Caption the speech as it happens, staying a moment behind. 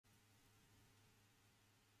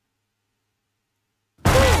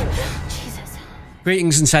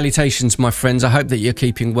Greetings and salutations, my friends. I hope that you're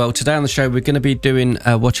keeping well. Today on the show, we're going to be doing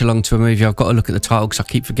a watch along to a movie. I've got to look at the title because I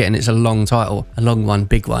keep forgetting it's a long title. A long one,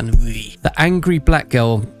 big one. The Angry Black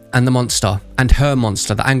Girl and the Monster, and Her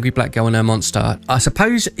Monster. The Angry Black Girl and Her Monster. I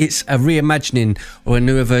suppose it's a reimagining or a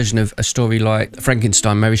newer version of a story like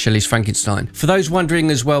Frankenstein, Mary Shelley's Frankenstein. For those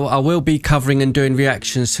wondering as well, I will be covering and doing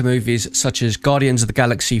reactions to movies such as Guardians of the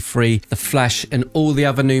Galaxy 3, The Flash, and all the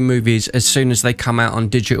other new movies as soon as they come out on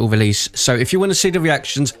digital release. So if you want to see the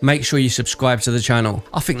reactions, make sure you subscribe to the channel.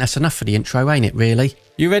 I think that's enough for the intro, ain't it, really?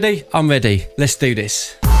 You ready? I'm ready. Let's do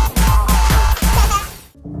this.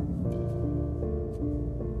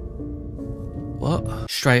 What?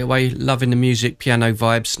 Straight away, loving the music, piano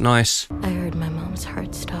vibes, nice. I heard my mom's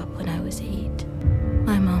heart stop when I was 8.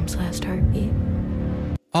 My mom's last heartbeat.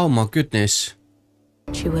 Oh my goodness.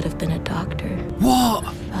 She would have been a doctor. What? A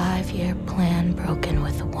 5-year plan broken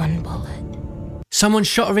with 1 bullet. Someone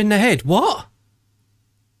shot her in the head. What?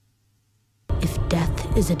 If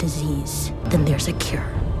death is a disease, then there's a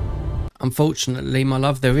cure. Unfortunately, my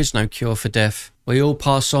love, there is no cure for death. We all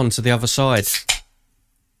pass on to the other side.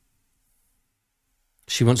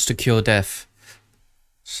 She wants to cure death.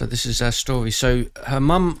 So this is her story. So her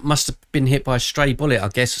mum must have been hit by a stray bullet, I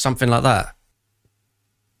guess, or something like that.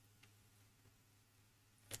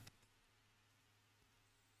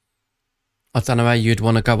 I don't know how you'd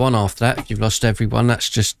want to go on after that if you've lost everyone. That's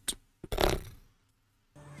just...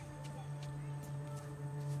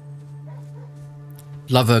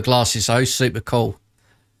 Love her glasses though, super cool.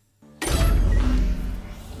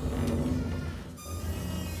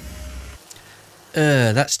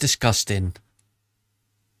 That's disgusting.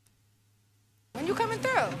 When you coming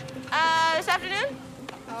through? This afternoon?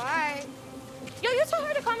 Oh, all right. Yo, you told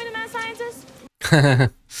her to call me the mad scientist?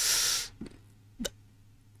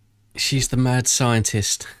 She's the mad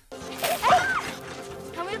scientist.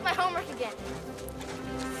 Tell me with my homework again.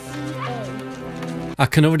 I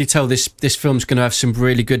can already tell this film's going to have some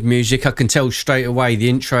really good music. I can tell straight away the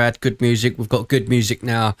intro had good music. We've got good music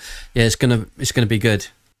now. Yeah, it's gonna be good.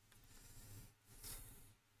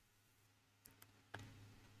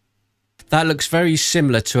 That looks very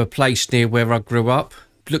similar to a place near where I grew up.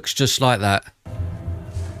 Looks just like that.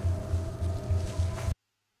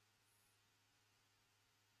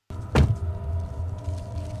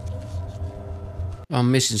 I'm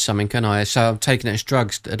missing something, can I? So I'm taking it as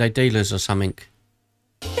drugs. Are they dealers or something?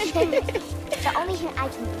 The only hint I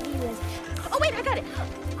can give you is... Oh, wait, I got it.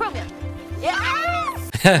 Chromium.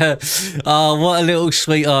 Yes! Oh, what a little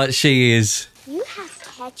sweetheart she is. You have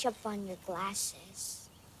ketchup on your glasses.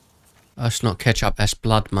 That's not ketchup, that's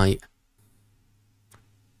blood, mate.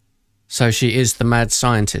 So she is the mad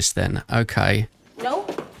scientist then. Okay. No,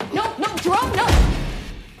 Jerome, no!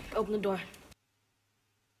 Open the door.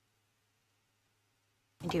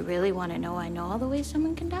 Do you really want to know I know all the ways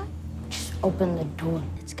someone can die? Just open the door.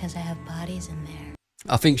 It's because I have bodies in there.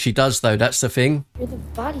 I think she does though, that's the thing. You're the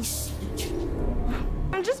body snatcher.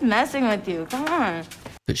 I'm just messing with you, come on.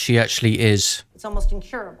 That she actually is. It's almost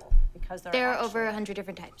incurable because There are over 100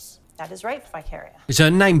 different types. That is right, Vicaria. Is her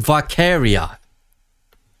name Vicaria?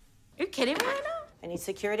 You're kidding me right now? I need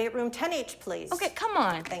security at room 10H, please. Okay, come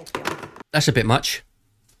on. Thank you. That's a bit much.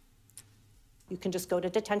 You can just go to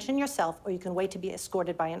detention yourself, or you can wait to be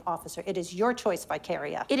escorted by an officer. It is your choice,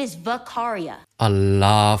 Vicaria. It is Vicaria. I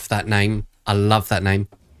love that name. I love that name.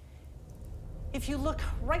 If you look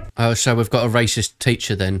right... Oh, so we've got a racist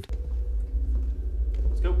teacher then.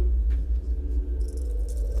 Let's go.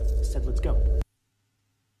 I said let's go.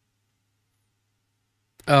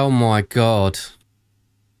 Oh my god.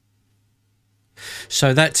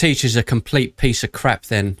 So that teacher's a complete piece of crap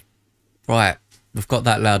then. Right, we've got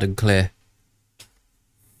that loud and clear.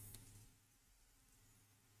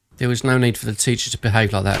 There was no need for the teacher to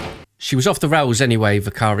behave like that. She was off the rails anyway,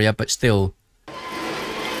 Vicaria, but still.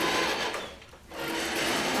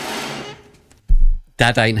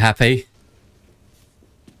 Dad ain't happy.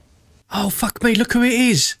 Oh, fuck me, look who it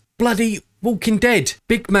is. Bloody Walking Dead.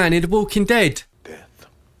 Big man in The Walking Dead.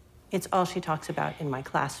 It's all she talks about in my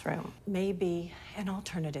classroom. Maybe an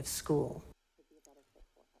alternative school.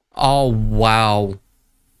 Oh, wow.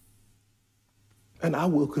 And I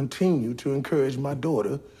will continue to encourage my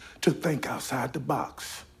daughter to think outside the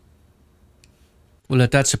box. Well, her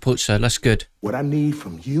dad supports her. That's good. What I need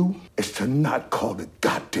from you is to not call the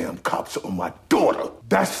goddamn cops on my daughter.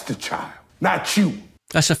 That's the child, not you.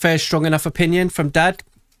 That's a fair, strong enough opinion from Dad.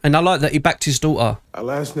 And I like that he backed his daughter. Our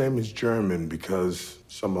last name is German because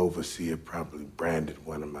some overseer probably branded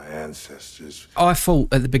one of my ancestors. I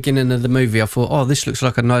thought at the beginning of the movie, I thought, oh, this looks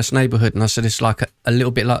like a nice neighbourhood. And I said, it's like a little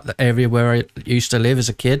bit like the area where I used to live as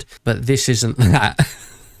a kid. But this isn't that.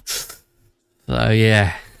 So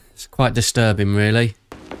yeah, it's quite disturbing really.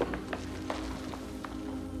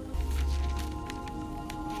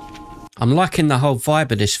 I'm liking the whole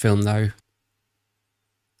vibe of this film though.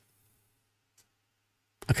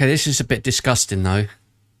 Okay, this is a bit disgusting though.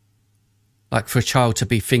 Like for a child to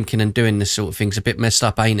be thinking and doing this sort of thing's a bit messed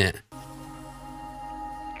up, ain't it?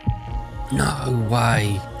 No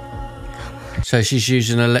way. So she's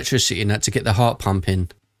using electricity in that to get the heart pumping.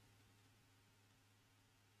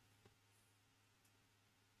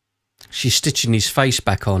 She's stitching his face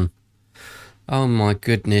back on. Oh my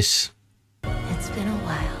goodness. It's been a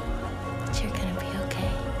while, but you're gonna be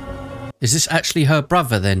okay. Is this actually her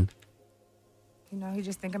brother then? You know, he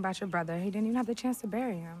just thinking about your brother. He didn't even have the chance to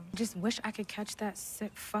bury him. Just wish I could catch that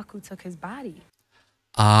sick fuck who took his body.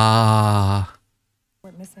 Ah.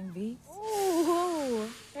 We're missing V. Ooh,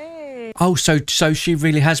 hey. Oh, so she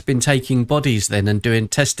really has been taking bodies then and doing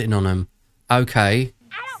testing on them. Okay.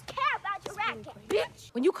 I don't care about your racket,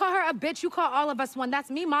 bitch. When you call her a bitch, you call all of us one. That's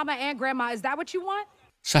me, mama, and grandma. Is that what you want?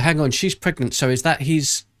 So hang on, she's pregnant. So is that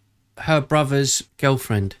her brother's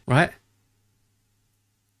girlfriend, right?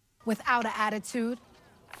 Without an attitude.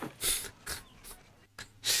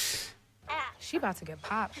 She about to get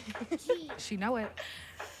popped. She know it.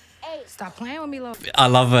 Stop playing with me, Lo. I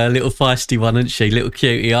love her, little feisty one, isn't she? Little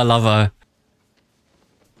cutie, I love her.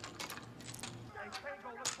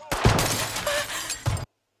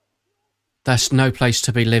 That's no place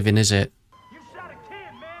to be living, is it? You shot a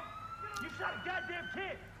kid, man. You shot a goddamn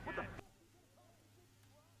kid. What the?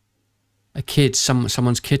 A kid,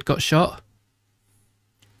 someone's kid got shot?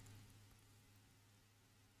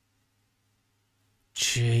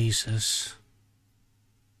 Jesus.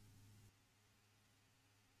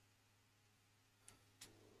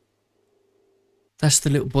 That's the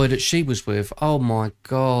little boy that she was with. Oh my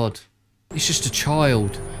God. He's just a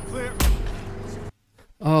child.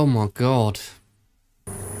 Oh my God.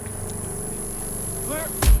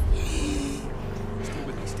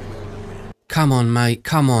 Come on, mate.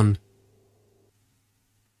 Come on.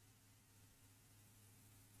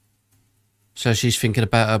 So she's thinking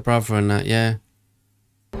about her brother and that, yeah?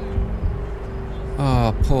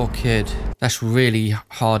 Oh, poor kid. That's really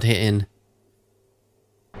hard hitting.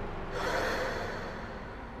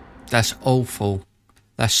 That's awful.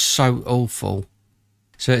 That's so awful.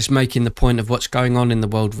 So it's making the point of what's going on in the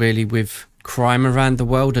world really with crime around the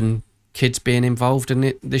world and kids being involved in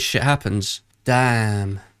it. This shit happens.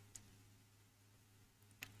 Damn.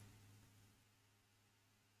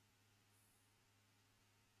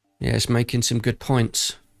 Yeah, it's making some good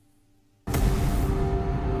points.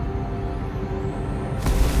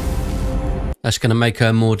 That's going to make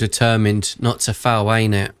her more determined not to fail,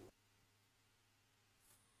 ain't it?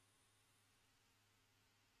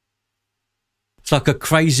 It's like a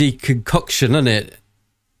crazy concoction, isn't it?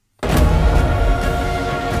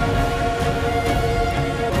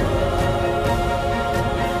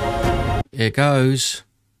 Here goes.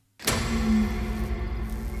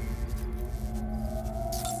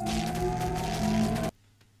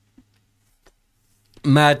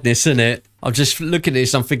 Madness, isn't it? I'm just looking at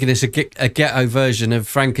this, I'm thinking it's a ghetto version of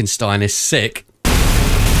Frankenstein. It's sick.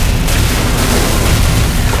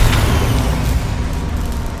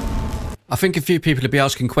 I think a few people will be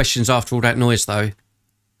asking questions after all that noise, though.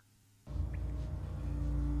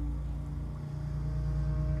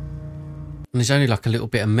 And there's only like a little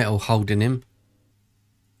bit of metal holding him.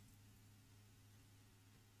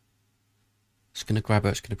 It's gonna grab her,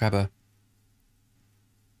 it's gonna grab her.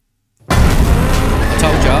 I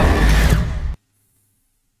told ya.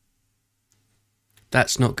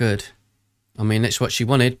 That's not good. I mean, it's what she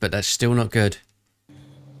wanted, but that's still not good.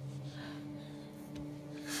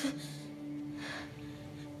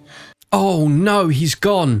 Oh no, he's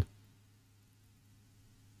gone.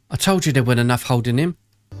 I told you there weren't enough holding him.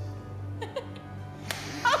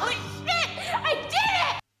 Holy shit! I did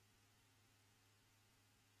it!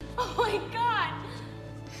 Oh my god!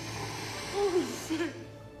 Holy shit.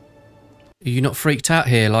 Are you not freaked out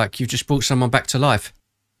here like you've just brought someone back to life?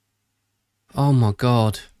 Oh my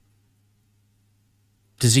God.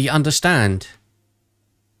 Does he understand?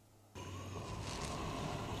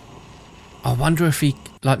 I wonder if he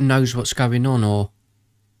like knows what's going on or...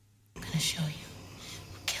 I'm gonna show you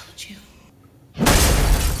who killed you.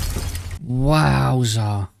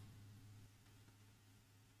 Wowza.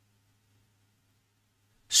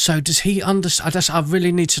 So does he understand? I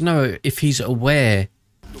really need to know if he's aware.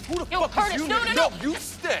 Who the Yo, fuck Curtis, is you? no. No, you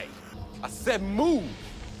stay. I said move.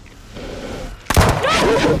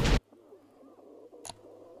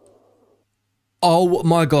 Oh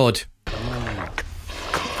my God.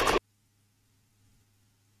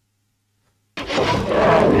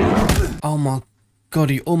 Oh my God,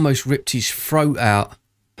 he almost ripped his throat out.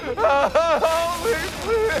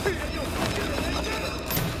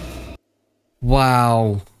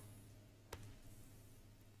 Wow.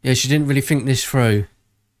 Yeah, she didn't really think this through.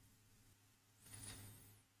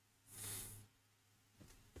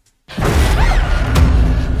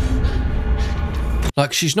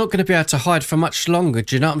 Like, she's not going to be able to hide for much longer,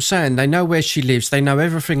 do you know what I'm saying? They know where she lives, they know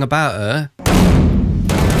everything about her.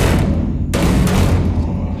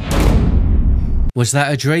 Was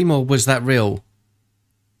that a dream or was that real?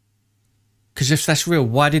 Because if that's real,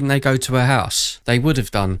 why didn't they go to her house? They would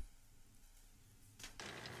have done.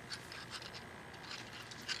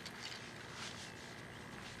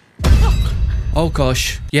 Oh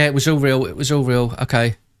gosh. Yeah, it was all real. It was all real.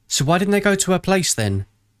 Okay. So why didn't they go to her place then?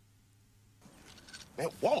 Man,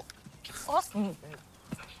 walk.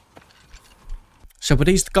 So were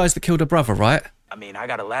these the guys that killed her brother, right? I mean, I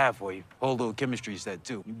got a lab for you. Whole little chemistry set,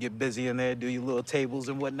 too. You get busy in there, do your little tables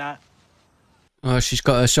and whatnot. Oh, she's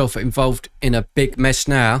got herself involved in a big mess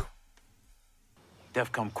now.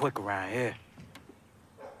 Death come quick around here.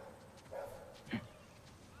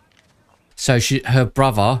 So her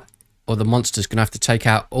brother, or the monster's gonna have to take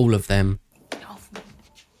out all of them.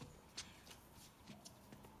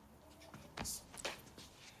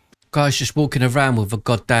 Guy's just walking around with a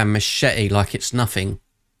goddamn machete like it's nothing.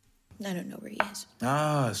 I don't know where he is.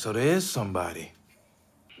 Ah, so there is somebody.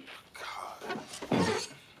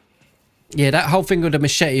 Yeah, that whole thing with the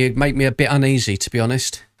machete would make me a bit uneasy, to be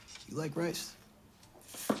honest. You like rice?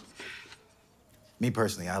 Me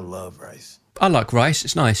personally, I love rice. I like rice,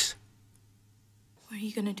 it's nice. What are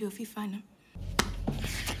you gonna do if you find him?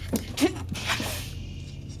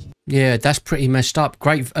 Yeah, that's pretty messed up.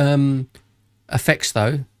 Great effects,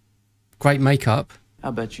 though. Great makeup.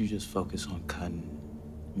 I bet you just focus on cutting,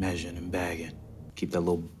 measuring, and bagging. Keep that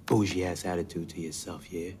little bougie-ass attitude to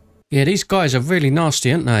yourself, yeah? Yeah, these guys are really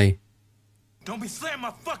nasty, aren't they? Don't be slamming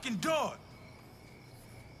my fucking door.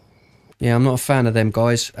 Yeah, I'm not a fan of them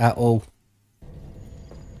guys at all.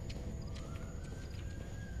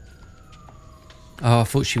 Oh, I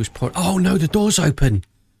thought she was pouring. Oh no, the door's open.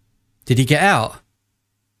 Did he get out?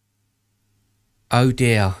 Oh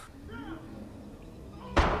dear.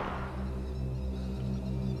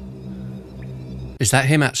 Is that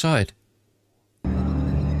him outside?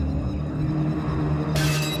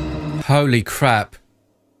 Holy crap.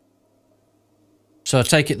 So I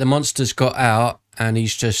take it the monster's got out and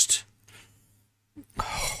he's just...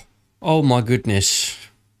 Oh my goodness.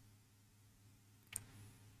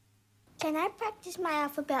 Can I practice my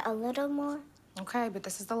alphabet a little more? Okay, but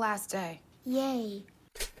this is the last day. Yay.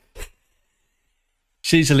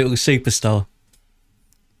 She's a little superstar.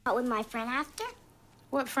 Out with my friend after?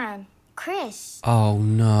 What friend? Chris. Oh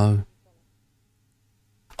no.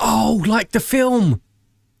 Oh, like the film.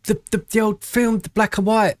 The old film, the black and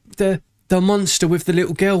white. The monster with the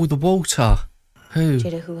little girl with the water. Who?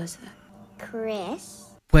 Jada, who was that? Chris.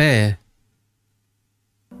 Where?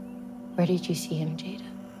 Where did you see him, Jada?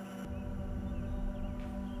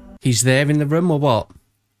 He's there in the room or what?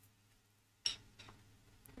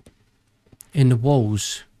 In the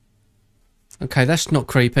walls. Okay, that's not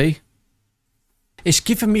creepy. It's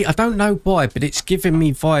giving me, I don't know why, but it's giving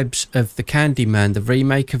me vibes of the Candyman, the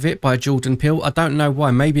remake of it by Jordan Peele. I don't know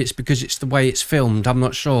why. Maybe it's because it's the way it's filmed. I'm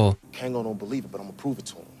not sure. Kango don't believe it, but I'm gonna prove it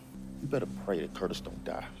to him. You better pray that Curtis don't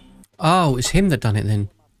die. Oh, it's him that done it then.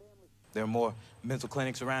 There are more mental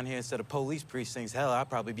clinics around here instead of police precincts. Hell, I'd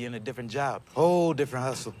probably be in a different job. Whole different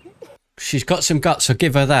hustle. She's got some guts, I'll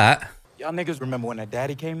give her that. Y'all niggas remember when that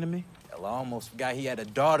daddy came to me? Hell, I almost forgot he had a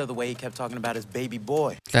daughter the way he kept talking about his baby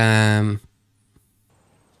boy. Damn.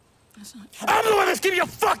 I'm the one that's keeping your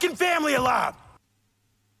fucking family alive!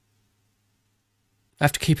 I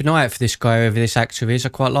have to keep an eye out for this guy, whoever this actor is. I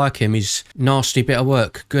quite like him. He's nasty bit of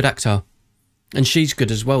work. Good actor. And she's good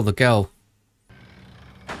as well, the girl.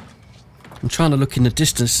 I'm trying to look in the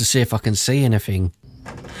distance to see if I can see anything.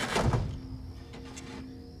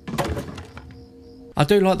 I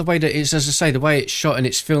do like the way that it's, as I say, the way it's shot and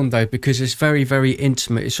it's filmed though, because it's very, very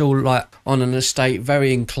intimate. It's all like on an estate,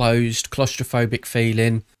 very enclosed, claustrophobic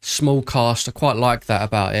feeling, small cast. I quite like that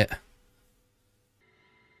about it.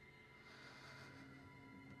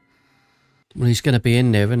 Well, he's going to be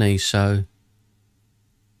in there, isn't he? So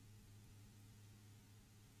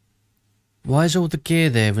why is all the gear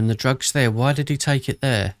there and the drugs there? Why did he take it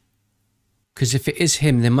there? Because if it is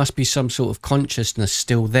him, there must be some sort of consciousness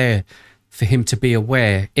still there for him to be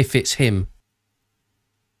aware, if it's him.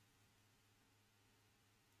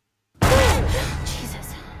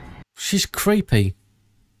 Jesus. She's creepy.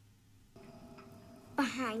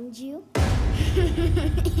 Behind you.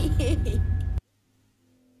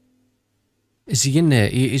 Is he in there?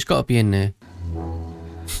 He's got to be in there.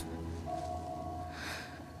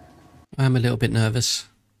 I'm a little bit nervous.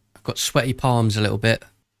 I've got sweaty palms a little bit.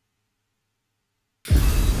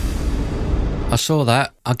 I saw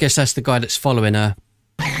that. I guess that's the guy that's following her.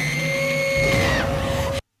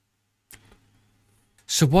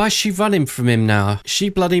 So why is she running from him now? She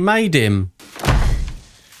bloody made him.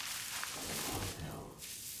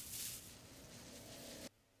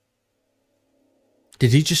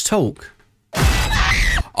 Did he just talk?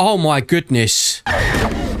 Oh my goodness.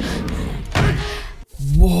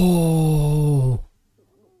 Whoa.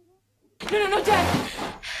 No, Dad.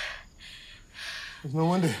 There's no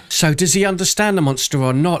wonder. So does he understand the monster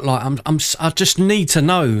or not? Like, I just need to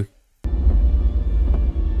know.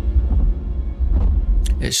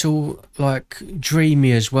 It's all like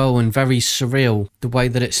dreamy as well and very surreal, the way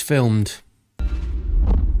that it's filmed.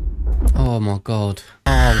 Oh my God.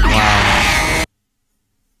 Oh wow.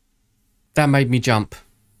 That made me jump.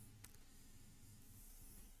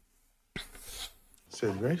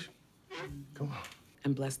 Says grace. Come on.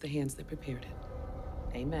 And bless the hands that prepared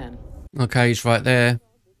it. Amen. Okay, he's right there.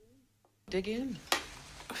 Dig in.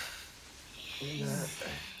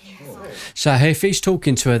 So if he's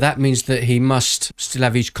talking to her, that means that he must still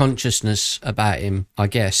have his consciousness about him, I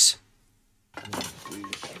guess.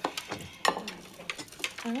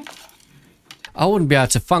 I wouldn't be able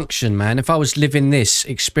to function, man. If I was living this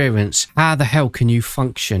experience, how the hell can you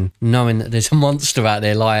function knowing that there's a monster out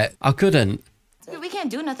there? Like, I couldn't. We can't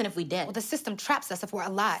do nothing if we dead. Well, the system traps us if we're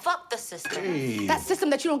alive. Fuck the system. Hey. That system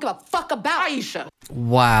that you don't give a fuck about, Aisha.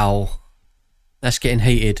 Wow. That's getting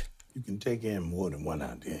heated. You can take in more than one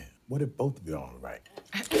out there. What if both of you are on the right?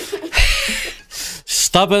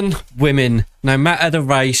 Stubborn women. No matter the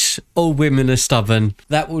race, all women are stubborn.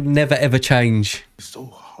 That will never ever change. It's so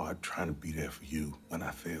hard trying to be there for you when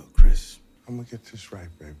I fail, Chris. I'm gonna get this right,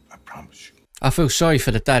 babe. I promise you. I feel sorry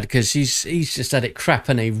for the dad because he's just had it crap,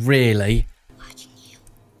 and he really.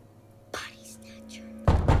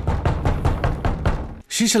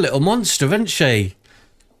 She's a little monster, isn't she?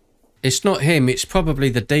 It's not him, it's probably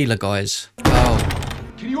the dealer guys. Oh.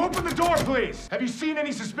 Can you open the door, please? Have you seen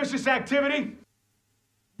any suspicious activity?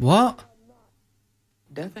 What?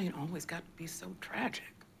 Death ain't always got to be so tragic.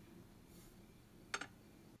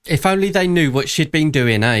 If only they knew what she'd been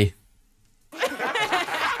doing, eh? All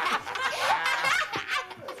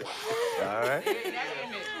right.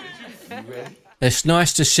 You ready? It's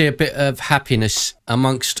nice to see a bit of happiness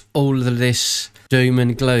amongst all of this doom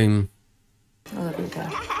and gloom. I love you,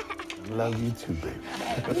 Dad. I love you too, baby.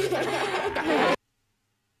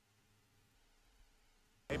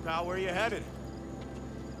 Hey, pal, where are you headed?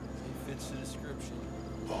 He fits the description.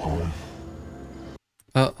 Home.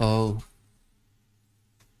 Uh-oh.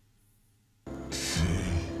 See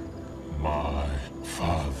my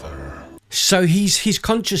father. So he's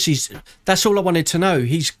conscious. That's all I wanted to know.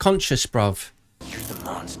 He's conscious, bruv. You're the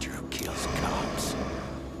monster who kills cops.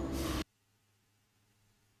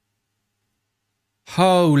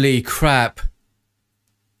 Holy crap.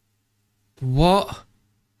 What?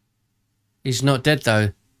 He's not dead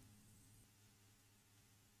though.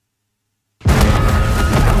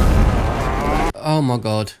 Oh my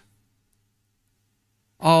God.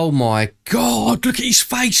 Oh my God, look at his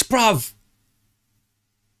face, bruv.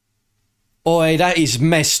 Oi, that is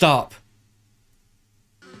messed up.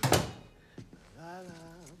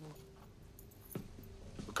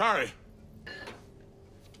 Vicaria.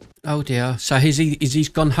 Oh dear. So he's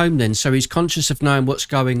gone home then? So he's conscious of knowing what's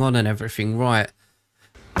going on and everything, right?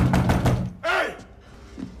 Hey!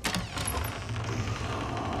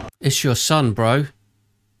 It's your son, bro.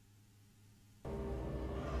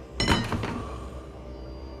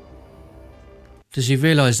 Does he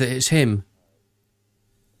realise that it's him?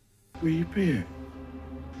 Where you been?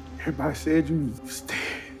 Everybody said you was dead.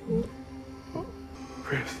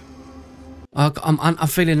 Chris. I'm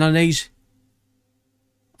feeling uneasy.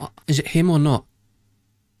 Is it him or not?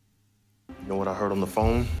 You know what I heard on the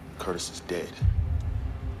phone? Curtis is dead.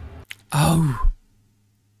 Oh.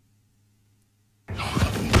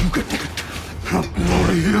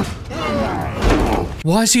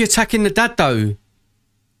 Why is he attacking the dad though?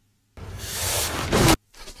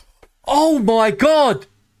 Oh my God!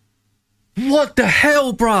 What the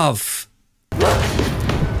hell, bruv?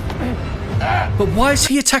 But why is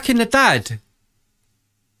he attacking the dad?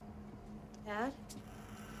 Dad?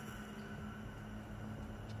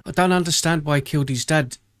 I don't understand why he killed his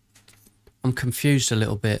dad. I'm confused a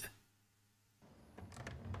little bit.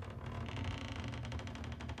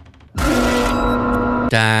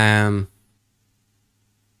 Damn.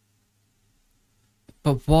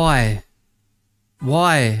 But why?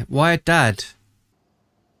 Why? Why dad?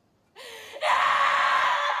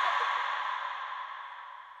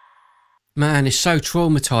 Man, it's so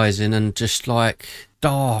traumatizing and just like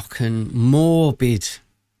dark and morbid.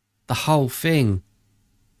 The whole thing.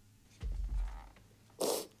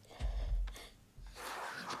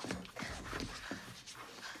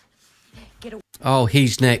 Get away. Oh,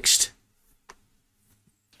 he's next.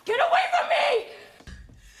 Get away from me!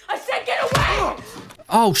 I said get away!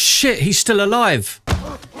 Oh shit, he's still alive.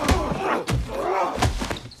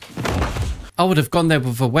 I would have gone there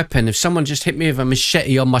with a weapon. If someone just hit me with a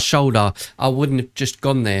machete on my shoulder, I wouldn't have just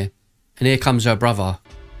gone there. And here comes her brother.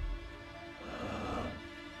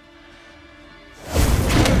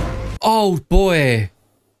 Oh boy.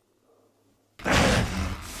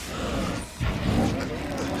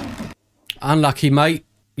 Unlucky, mate.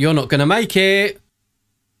 You're not gonna make it.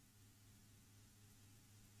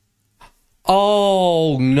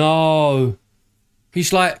 Oh no.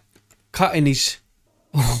 He's like cutting his...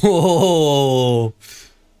 Oh.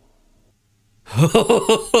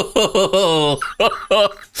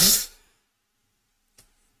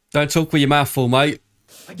 Don't talk with your mouth full, mate.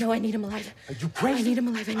 No, I need him alive. Are you crazy? I need him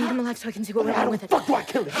alive. I need him alive so I can see what we're doing with it. Fuck do I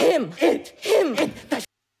kill Him! Him! That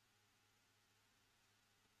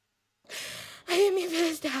I didn't mean for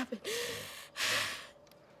this to happen.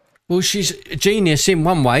 Well, she's a genius in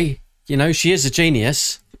one way. You know, she is a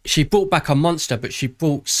genius. She brought back a monster, but she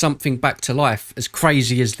brought something back to life. As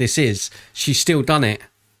crazy as this is, she's still done it.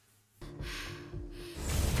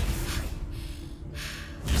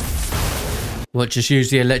 What, just use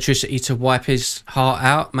the electricity to wipe his heart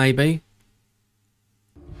out, maybe?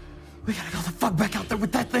 We gotta go the fuck back out there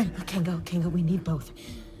with that thing. Kango, we need both.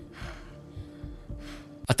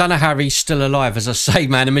 I don't know how he's still alive, as I say,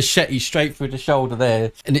 man. A machete straight through the shoulder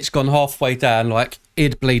there, and it's gone halfway down, like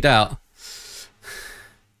he'd bleed out.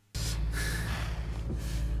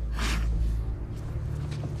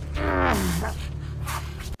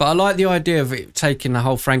 But I like the idea of it taking the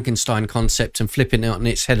whole Frankenstein concept and flipping it on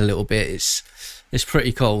its head a little bit. It's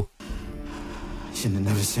pretty cool. Shouldn't have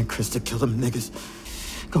never sent Chris to kill them niggas.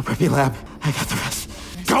 Go prep your lab. I got the rest.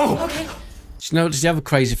 Go! Okay. Do you know what the other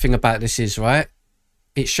crazy thing about this is, right?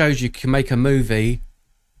 It shows you can make a movie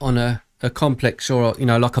on a complex or, you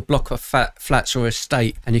know, like a block of flats or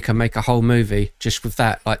estate, and you can make a whole movie just with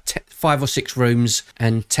that, like 5 or 6 rooms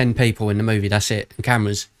and 10 people in the movie. That's it, and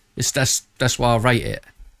cameras. That's why I rate it.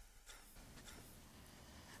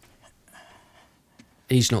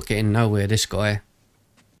 He's not getting nowhere, this guy.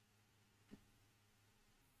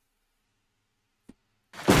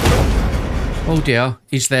 Oh dear,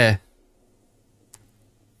 he's there.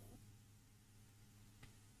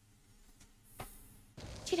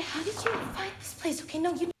 Jada, how did you find this place? Okay,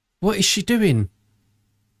 no, you... What is she doing?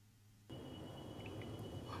 Oh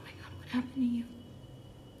my god, what happened to you?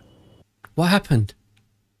 What happened?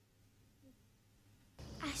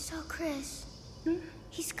 I saw Chris.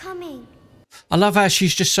 He's coming. I love how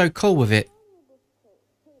she's just so cool with it.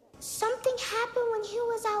 Something happened when he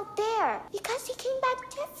was out there. Because he came back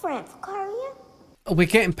different, Vicaria. We're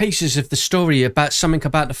getting pieces of the story about something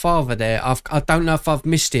about the father there. I don't know if I've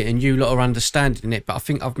missed it and you lot are understanding it, but I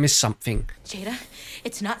think I've missed something. Jada,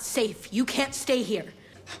 it's not safe. You can't stay here.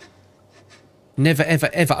 Never, ever,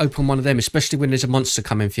 ever open one of them, especially when there's a monster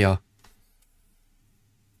coming for you.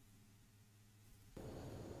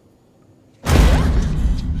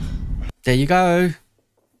 There you go.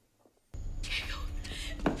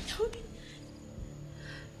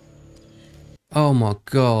 Oh my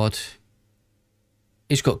god.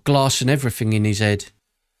 He's got glass and everything in his head.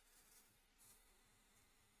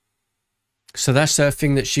 So that's the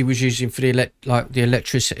thing that she was using for the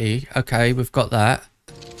electricity. Okay, we've got that.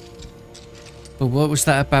 But what was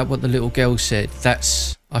that about what the little girl said?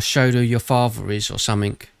 That's, I showed her your father is or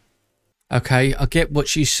something. Okay, I get what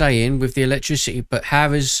she's saying with the electricity, but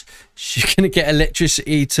how is she going to get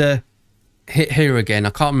electricity to hit here again?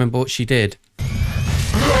 I can't remember what she did.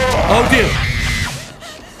 Oh dear!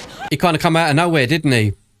 He kind of come out of nowhere, didn't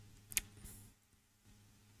he?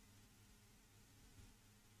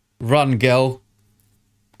 Run, girl.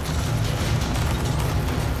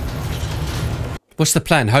 What's the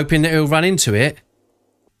plan? Hoping that he'll run into it?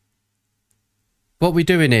 What are we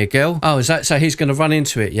doing here, girl? Oh, is that so he's going to run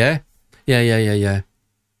into it, yeah? Yeah.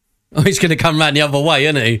 Oh, he's going to come round the other way,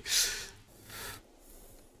 isn't he?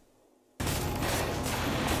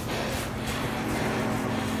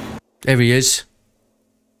 There he is.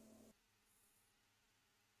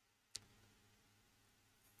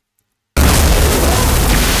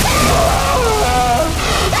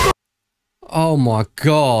 Oh my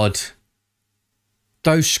god.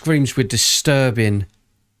 Those screams were disturbing.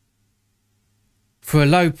 For a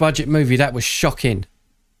low budget movie, that was shocking.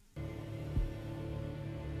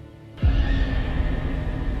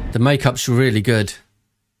 The makeup's really good.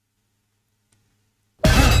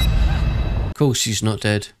 Of course he's not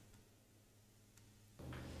dead.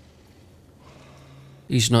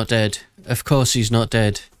 He's not dead. Of course he's not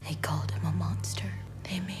dead. They called him a monster.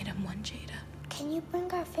 They made him one, Jada. Can you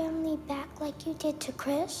bring our family back like you did to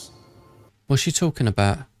Chris? What's she talking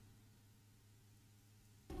about?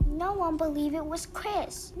 No one believed it was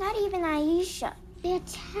Chris. Not even Aisha. They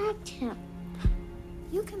attacked him.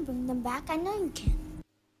 You can bring them back. I know you can.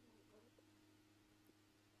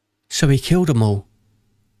 So he killed them all.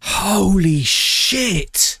 Holy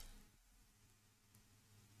shit!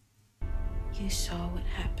 You saw what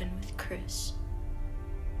happened with Chris.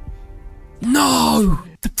 No!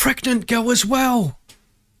 The pregnant girl as well!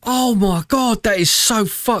 Oh my god, that is so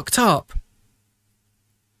fucked up.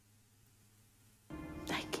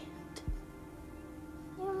 I can't.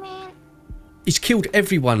 You mean? He's killed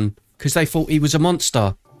everyone because they thought he was a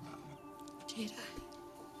monster. Jada.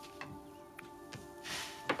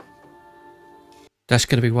 That's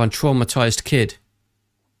going to be one traumatized kid.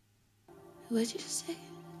 What did you say?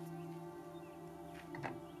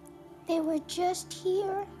 They were just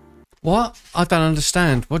here. What? I don't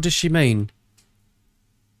understand. What does she mean?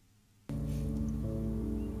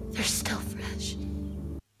 They're still fresh.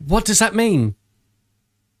 What does that mean?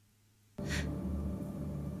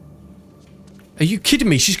 Are you kidding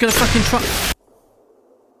me? She's going to fucking try...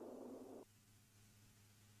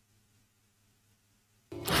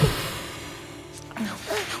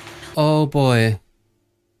 Oh boy.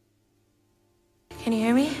 Can you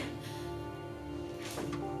hear me?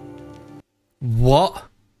 What?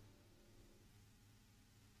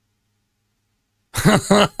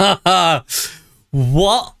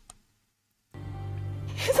 What?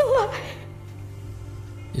 He's alive.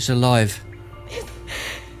 It's alive.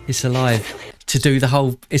 It's alive. To do the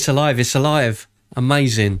whole... It's alive, it's alive.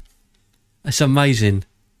 Amazing. It's amazing.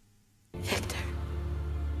 Victor.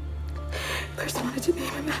 First wanted to name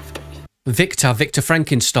him after me. Victor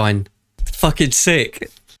Frankenstein. Fucking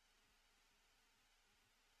sick.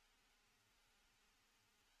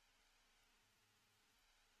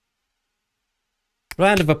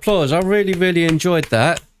 Round of applause. I really, really enjoyed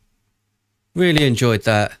that. Really enjoyed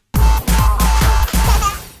that.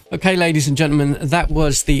 Okay, ladies and gentlemen, that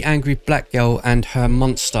was The Angry Black Girl and Her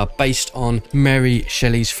Monster, based on Mary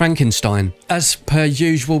Shelley's Frankenstein. As per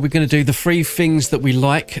usual, we're going to do the 3 things that we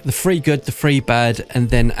like, the 3 good, the 3 bad, and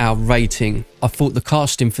then our rating. I thought the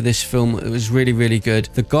casting for this film was really, really good.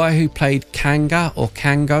 The guy who played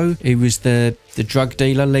Kango, he was the drug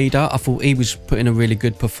dealer leader. I thought he was putting a really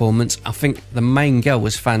good performance. I think the main girl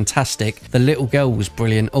was fantastic. The little girl was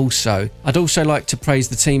brilliant also. I'd also like to praise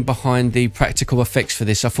the team behind the practical effects for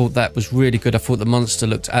this. I thought that was really good. I thought the monster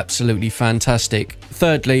looked absolutely fantastic.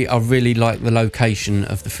 Thirdly, I really liked the location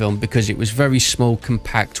of the film because it was very small,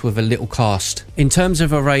 compact with a little cast. In terms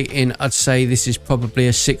of a rating, I'd say this is probably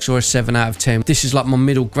a 6 or a 7 out of 10. This is like my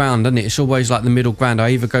middle ground, isn't it? It's always like the middle ground. I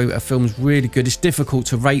either go, a film's really good. It's difficult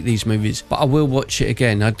to rate these movies, but I will watch it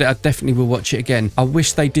again. I definitely will watch it again. I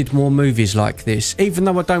wish they did more movies like this. Even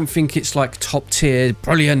though I don't think it's like top tier,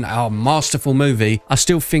 brilliant, masterful movie, I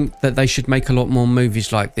still think that they should make a lot more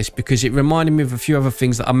movies like this because it reminded me of a few other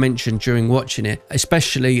things that I mentioned during watching it.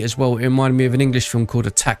 Especially as well, it reminded me of an English film called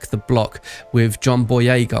Attack the Block with John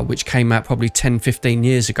Boyega, which came out probably 10-15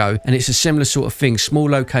 years ago, and it's a similar sort of thing. Small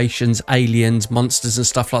locations, aliens, monsters and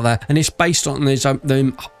stuff like that, and it's based on those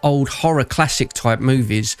old horror classic type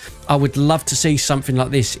movies. I would love to see something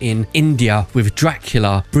like this in India with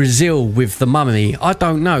Dracula, Brazil with the Mummy. I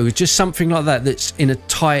don't know, just something like that that's in a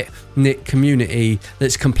tight knit community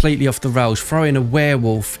that's completely off the rails. Throw in a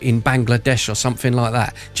werewolf in Bangladesh or something like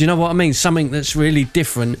that. Do you know what I mean? Something that's really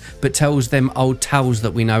different but tells them old tales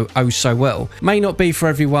that we know oh so well. May not be for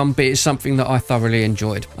everyone, but it's something that I thoroughly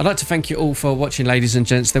enjoyed. I'd like to thank you all for watching, ladies and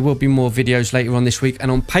gents. There will be more videos later on this week, and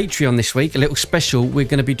on Patreon this week, a little special, we're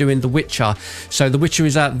going to be doing The Witcher. So The Witcher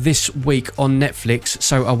is out this week on Netflix,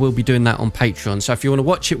 so I will be doing that on Patreon. So if you want to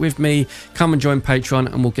watch it with me, come and join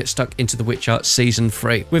Patreon and we'll get stuck into The Witcher Season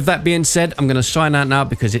 3. With that being said, I'm going to sign out now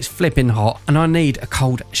because it's flipping hot and I need a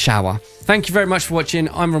cold shower. Thank you very much for watching.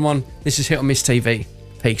 I'm Ramon. This is Hit or Miss TV.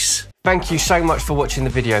 Peace. Thank you so much for watching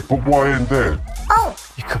the video. But why in there? Oh!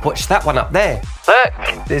 You could watch that one up there.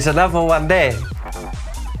 Look, there's another one there.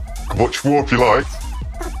 Watch more if you like.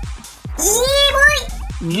 Yeah, boy!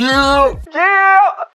 Yeah! Yeah!